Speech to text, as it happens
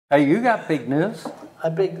Hey, you got big news. A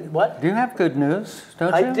big what? Do you have good news, don't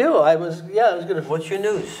you? I do. I was gonna. What's your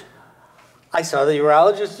news? I saw the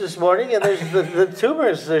urologist this morning, and there's the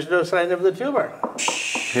tumors. There's no sign of the tumor.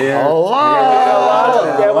 Hello.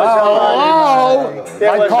 There was a lot.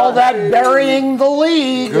 There I was call a- that burying the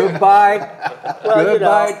lead. Goodbye. Well, you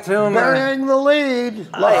Goodbye, know. tumor. Burying the lead.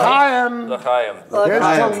 L'chaim. L'chaim. Here's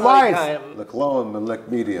L'chaim. to life. L'chaim. L'cloam and Lech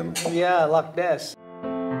medium. Yeah, Loch Ness.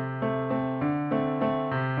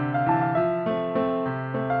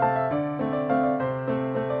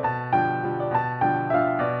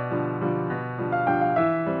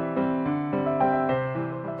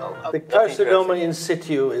 The carcinoma in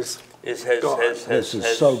situ is. Has This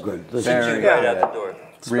is so good. This Very is right out the door.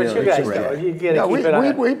 But you guys know, you gotta yeah, keep an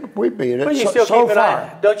eye. we beat it But you so, still so keep an far.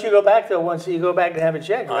 eye. Don't you go back though once you go back to have it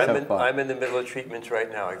checked? Right? I'm in the middle of treatments right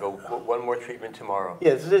now. I go one more treatment tomorrow.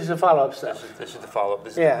 Yeah, this is the follow-up stuff. This is the follow-up.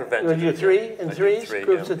 This is Yeah, the preventive. you do three and I do threes, three,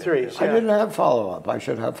 groups yeah. of threes. I Yeah, didn't have follow-up. I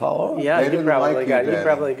should have follow-up. yeah They you didn't probably like got. you, You Danny.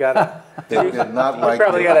 probably got a. They did not You like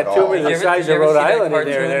probably you got at a tumor all. the size of Rhode Island in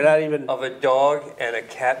there. They're not even. Of a dog and a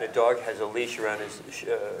cat, and the dog has a leash around his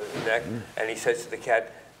neck, and he says to the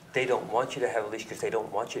cat, "They don't want you to have a leash because they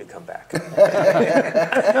don't want you to come back."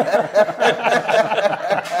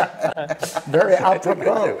 Very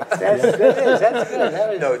apropos. That's good. That's good.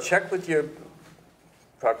 That is, No, check with your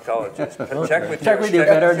proctologist. Check with your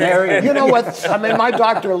veterinarian. You know what? I mean, my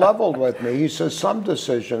doctor leveled with me. He says some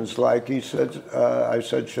decisions, like he said, I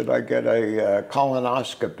said, should I get a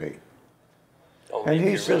colonoscopy? Only And if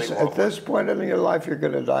he you says, really want at this point in your life, you're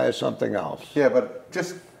going to die of something else. Yeah, but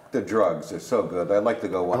just the drugs are so good. I'd like to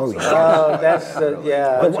go once oh, that's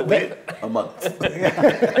yeah. a month.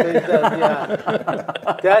 Yeah.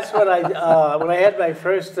 That's what I when I had my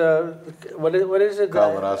first what is it?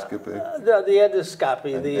 Colonoscopy. The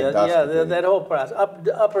endoscopy. Endoscopy. That whole process.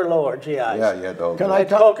 Upper lower GI. Yeah, don't. Can I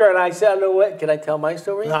told her and I said, "No, what? Can I tell my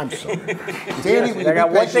story?" I'm sorry. Danny, will you I got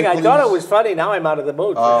be one thing. patient, I thought it please? was funny. Now I'm out of the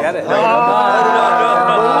mood. Forget it.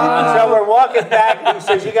 Ah. So we're walking back. He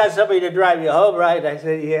says, "You got somebody to drive you home, right?" I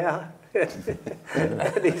said, "Yeah."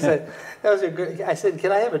 And he said, "Those are good." I said,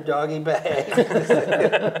 "Can I have a doggy bag?"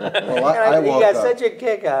 Well, I He woke got up. such a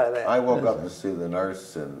kick out of that. I woke up to see the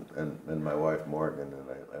nurse and my wife Morgan, and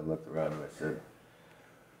I looked around and I said,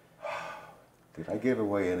 "Did I give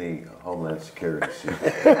away any Homeland Security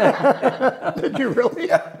secrets?" Did you really?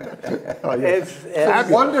 Oh, yeah. It's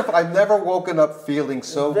wonderful. I've never woken up feeling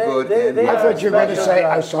so They- good. they- and they I are thought you were going to special say,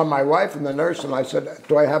 I drugs. saw my wife and the nurse, and I said,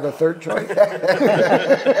 do I have a third choice?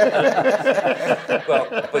 Well,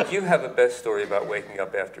 but you have a best story about waking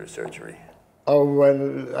up after a surgery. Oh,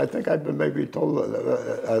 when I think I've been maybe told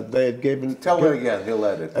they had given Tell her again. He'll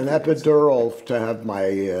edit. an epidural to have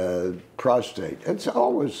my prostate. It's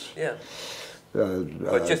always, Yeah.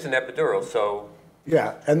 But just an epidural, so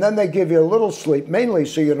yeah. And then they give you a little sleep, mainly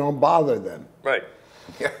so you don't bother them. right.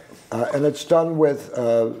 And it's done with,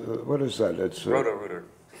 what is that? It's Roto-rooter.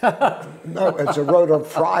 no, it's a rotor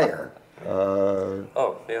fryer.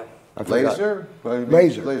 Oh, yeah. I forgot. Laser? What do you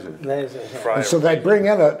mean? Laser. Laser. Fryer. And so they bring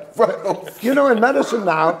in you know, in medicine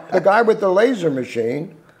now, the guy with the laser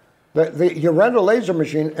machine, you rent a laser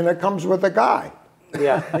machine and it comes with a guy.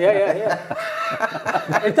 Yeah.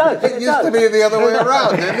 It does. It used to be the other way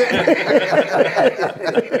around, didn't it?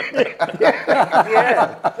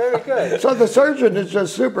 Yeah, very good. So the surgeon is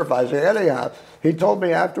just supervising. Anyhow, he told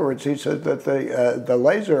me afterwards, he said that the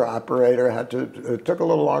laser operator had to, it took a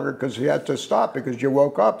little longer because he had to stop because you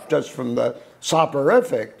woke up just from the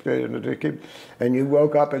soporific, and you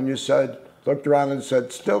woke up and you said, looked around and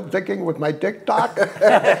said, "Still dicking with my dick, doc?" I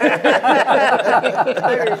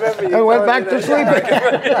remember you And went telling back me to that.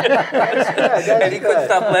 sleeping. And he couldn't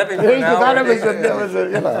stop laughing for He an hour. thought it was a,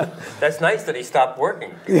 you know. That's nice that he stopped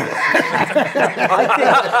working.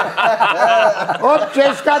 Oh,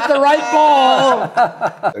 just got the right ball.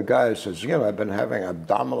 The guy says, I've been having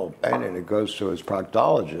abdominal pain, and he goes to his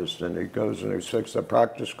proctologist, and he goes and he sticks the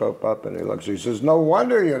proctoscope up, and he looks. He says, "No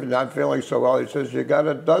wonder you're not feeling so well." He says, "You got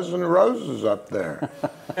a dozen roses up there."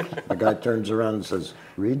 The guy turns around and says,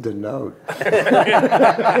 "Read the note." Then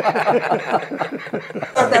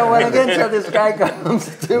when again, so this guy comes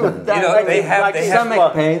to they have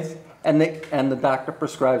stomach pains, and the doctor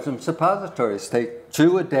prescribes him suppositories. Take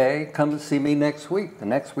 2 a day. Come and see me next week. The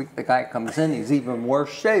next week, the guy comes in. He's even worse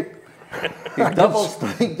shape. He doubles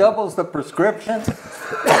the prescription.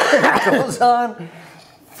 Goes on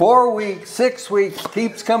 4 weeks, 6 weeks.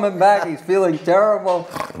 Keeps coming back. He's feeling terrible.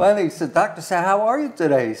 Finally, he said, "Doctor said, how are you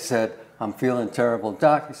today?" He said, I'm feeling terrible.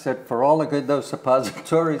 Doc, he said, for all the good those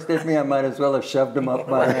suppositories did me, I might as well have shoved them up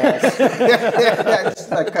my ass.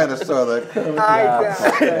 I kind of saw that.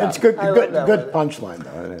 It's good, I love good, that good one. punchline,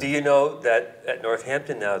 though. Do you know that at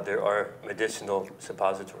Northampton now there are medicinal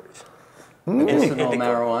suppositories? Medicinal Indica.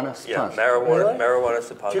 marijuana. Yeah, Really? marijuana Do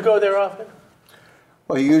suppositories. you go there often?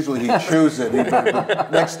 Well, usually he chews it.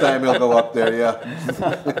 Next time he'll go up there,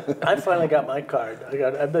 yeah. I finally got my card.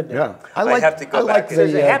 I've been there. Yeah, I have to go I like back.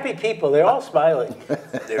 There's the, happy people. They're all smiling.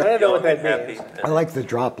 They're I don't know what young that and means. happy. I like the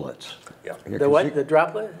droplets. Yeah. Yeah, The 'cause what? you- The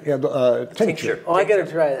droplet? Yeah, the tincture. Oh, I gotta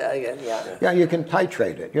try it. Yeah. Yeah, you can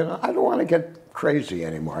titrate it. You know, I don't want to get crazy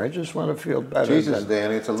anymore. I just want to feel better. Jesus,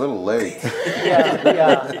 Danny, it's a little late.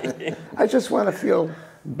 Yeah. I just want to feel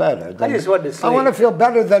better. I just wanted to I sleep. want to feel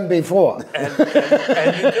better than before.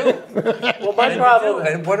 And you do. Well, my And you problem. do.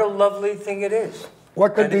 And what a lovely thing it is.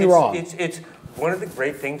 What could And be it's, wrong? It's one of the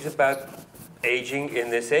great things about aging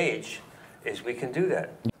in this age is we can do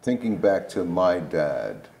that. Thinking back to my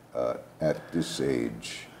dad at this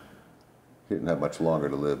age, he didn't have much longer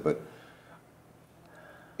to live, but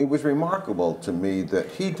it was remarkable to me that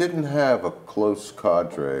he didn't have a close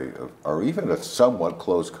cadre of, or even a somewhat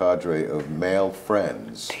close cadre of male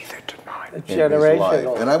friends in his life.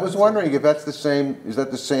 Generational. And I was wondering if that's the same. Is that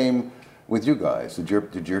the same with you guys? Did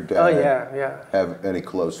your dad Oh, yeah. have any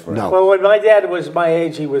close friends? No. Well, when my dad was my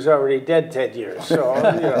age, he was already dead 10 years. So,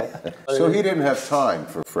 you know. So he didn't have time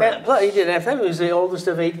for And friends. plus, he didn't have time. He was the oldest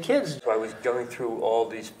of 8 kids. So I was going through all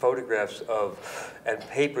these photographs and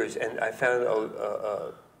papers, and I found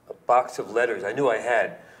a box of letters I knew I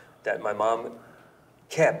had that my mom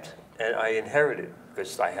kept and I inherited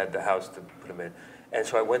because I had the house to put them in. And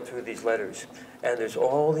so I went through these letters, and there's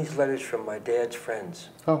all these letters from my dad's friends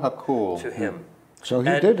Oh, how cool. to him. So he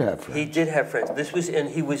And did have friends. He did have friends.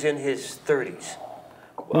 He was in his 30s.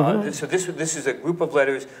 So this is a group of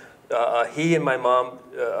letters. He and my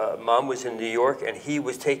mom was in New York, and he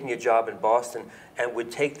was taking a job in Boston, and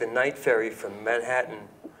would take the night ferry from Manhattan,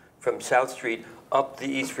 from South Street, up the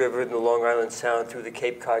East River and the Long Island Sound through the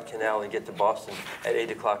Cape Cod Canal and get to Boston at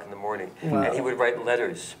 8 o'clock in the morning. And he would write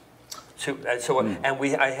letters.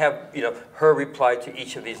 I have her reply to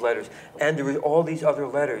each of these letters, and there were all these other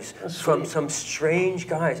letters from some strange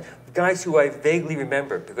guys who I vaguely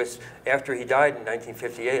remember because after he died in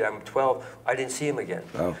 1958, I'm 12. I didn't see him again.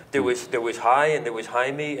 Oh. There was Hi and there was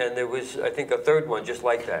Jaime and there was I think a third one just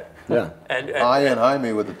like that. Yeah. And I and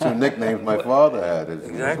Jaime were the two nicknames my father had.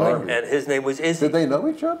 exactly, and his name was Izzy. Did they know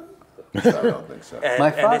each other? I don't think so. And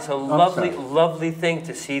it's a I'm lovely, sorry. lovely thing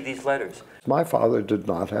to see these letters. My father did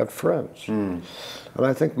not have friends. And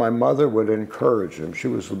I think my mother would encourage him. She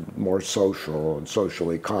was more social and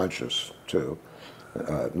socially conscious, too.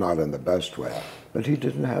 Not in the best way. But he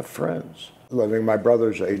didn't have friends. My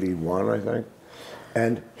brother's 81, I think.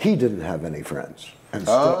 And he didn't have any friends.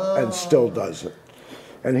 And still doesn't.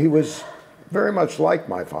 And he was very much like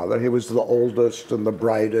my father. He was the oldest and the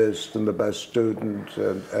brightest and the best student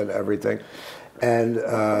and everything. And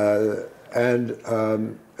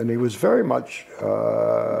he was very much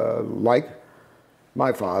like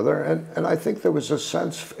my father. And I think there was a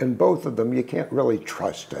sense in both of them, you can't really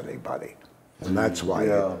trust anybody. And that's why,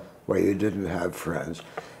 why you didn't have friends.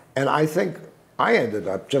 And I think I ended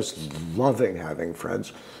up just loving having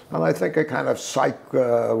friends. And I think a kind of Psych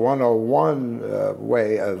 101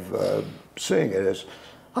 way of seeing it is,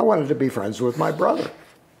 I wanted to be friends with my brother.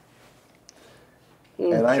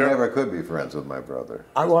 And I never could be friends with my brother.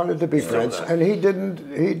 I wanted to be friends, and he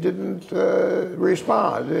didn't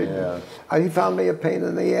respond. He found me a pain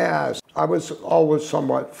in the ass. I was always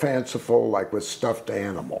somewhat fanciful, like with stuffed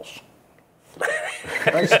animals.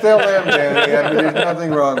 I still am, Danny. I mean, there's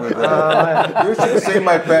nothing wrong with that. You should see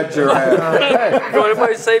my pet giraffe. Go to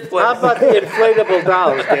my safe place. How about the inflatable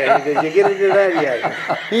dolls, Danny? Did you get into that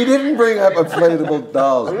yet? He didn't bring up inflatable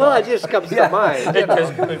dolls. Well, it just comes to mind. It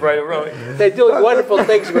just comes right around. They're doing wonderful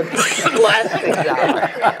things with plastic dolls.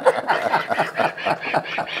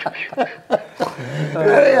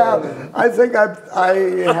 Anyhow, I think I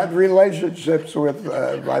had relationships with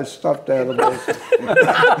my stuffed animals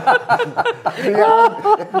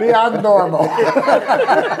beyond normal.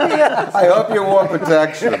 I hope you wore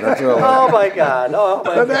protection. That's all. Oh my God! Oh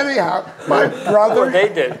my But God! anyhow, my brother, They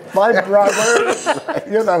did. my brother,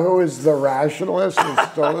 who is the rationalist and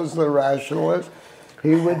still is the rationalist,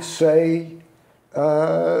 he would say,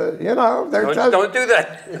 they're just, Don't do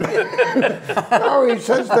that. no, he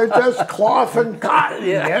says they're just cloth and cotton,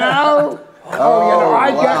 Oh, you know,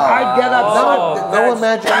 I'd get upset. No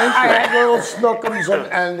imagination. I had little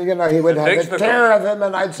Snookums, and you know, he would have Big a Snookums. tear of him,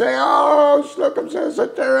 and I'd say, "Oh, Snookums has a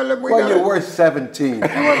tear of him." Well, you were 17. You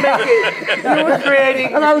were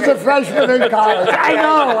creating. And I was a freshman in college. I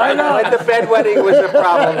know. And the bedwetting was a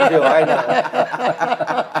problem too. I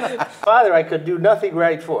know. Father, I could do nothing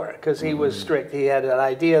right for because he was strict. He had an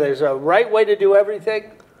idea. There's a right way to do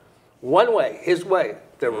everything. One way, his way,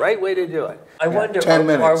 the right way to do it. I wonder, 10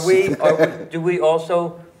 minutes. do we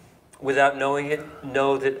also, without knowing it,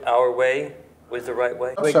 know that our way was the right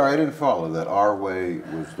way? I'm sorry, I didn't follow that. Our way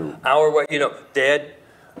was the. Our way, you know, Dad,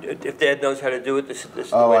 if Dad knows how to do it, this is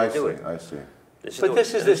the Oh, way I to do see. it. I see. But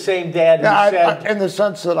this is the same dad who Yeah, said, in the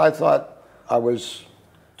sense that I thought I was,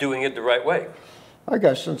 doing it the right way. I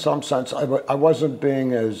guess in some sense, I wasn't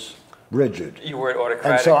being as rigid. You weren't autocratic.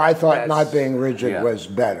 And so I thought That's- not being rigid Yeah. was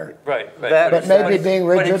better. Right, right. That- But maybe being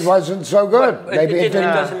rigid wasn't so good. But Maybe it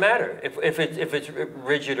didn't. doesn't matter if it's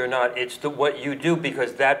rigid or not. It's what you do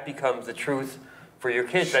because that becomes the truth for your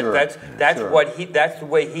kids. Sure, That's sure. that's the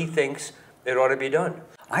way he thinks it ought to be done.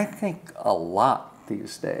 I think a lot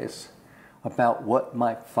these days about what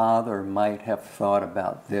my father might have thought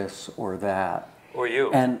about this or that. Or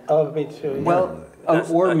you. And "Oh, me too." well, That's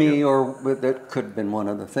or not me, you. or that could have been one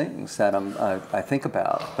of the things that I think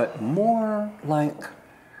about. But more like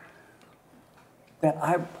that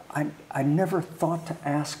I never thought to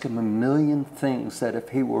ask him a million things that if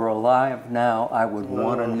he were alive now, I would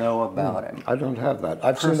want to know about him. I don't have that.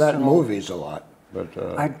 I've seen that in Personal- movies a lot. But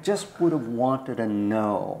I just would have wanted to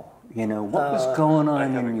know, you know, what was going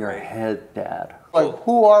on in your head, Dad? Like,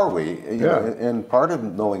 who are we? You know, Yeah. and part of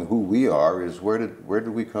knowing who we are is where did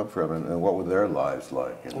we come from and what were their lives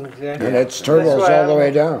like? And Exactly. and it's turtles why all the I'm-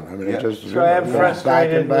 way down. I mean, Yeah. it just So I'm back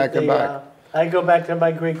frustrated and back with and the, back. I go back to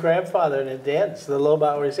my great-grandfather and it dance, the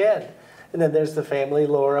Lobauer's End. And then there's the family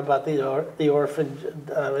lore about the orphan,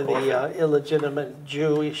 the illegitimate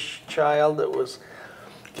Jewish child that was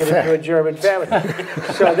given to a German family.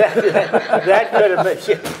 So that could have been,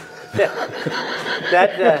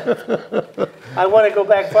 I want to go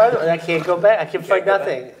back farther, and I can't go back. I can find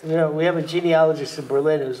nothing. You know, we have a genealogist in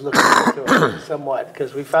Berlin who's looking into it somewhat,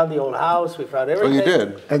 because we found the old house, we found Oh, everything. you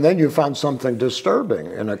did? And then you found something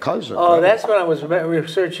disturbing in a cousin. Oh, right? that's when I was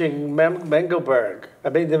researching Mengelberg. I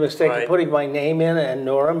made the mistake Right. of putting my name in and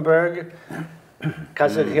Nuremberg,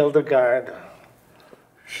 cousin Hildegard.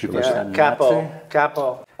 She was Yeah, a Nazi.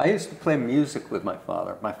 Capo. I used to play music with my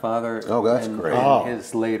father. My father, Oh, that's in, great. in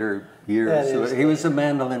his later years, That is he was a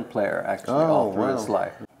mandolin player actually Oh, all through his wow.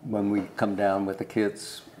 life. When we come down with the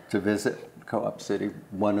kids to visit Co-op City,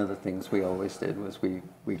 one of the things we always did was we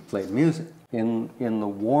played music. In the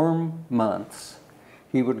warm months,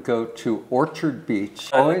 he would go to Orchard Beach.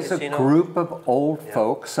 Silent Always a Casino? group of old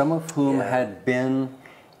folks, some of whom Yeah. had been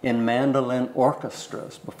in mandolin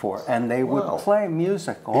orchestras before, and they would Wow. play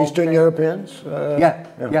music all Eastern day. Europeans? Yeah.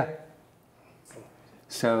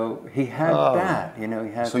 So he had that, you know,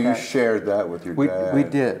 he had So you that. shared that with your dad? We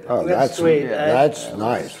did. Oh, That's that's sweet. That's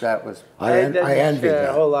nice. That was, I envy a that.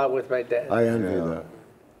 whole lot with my dad. I envy Yeah. that.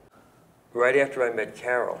 Right after I met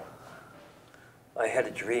Carol, I had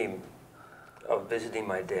a dream of visiting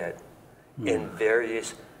my dad in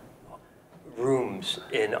various rooms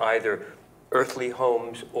in either earthly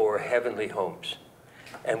homes or heavenly homes.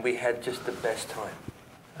 And we had just the best time.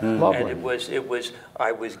 And Lovely. it was,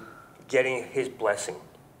 I was getting his blessing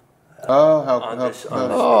Oh, how, on how, this, how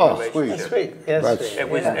on this sweet. relationship. That's sweet. Yes, That's- sweet. It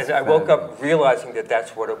was, Yeah. and I woke up realizing that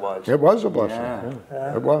that's what it was. It was a blessing. Yeah.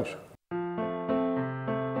 Yeah. It was.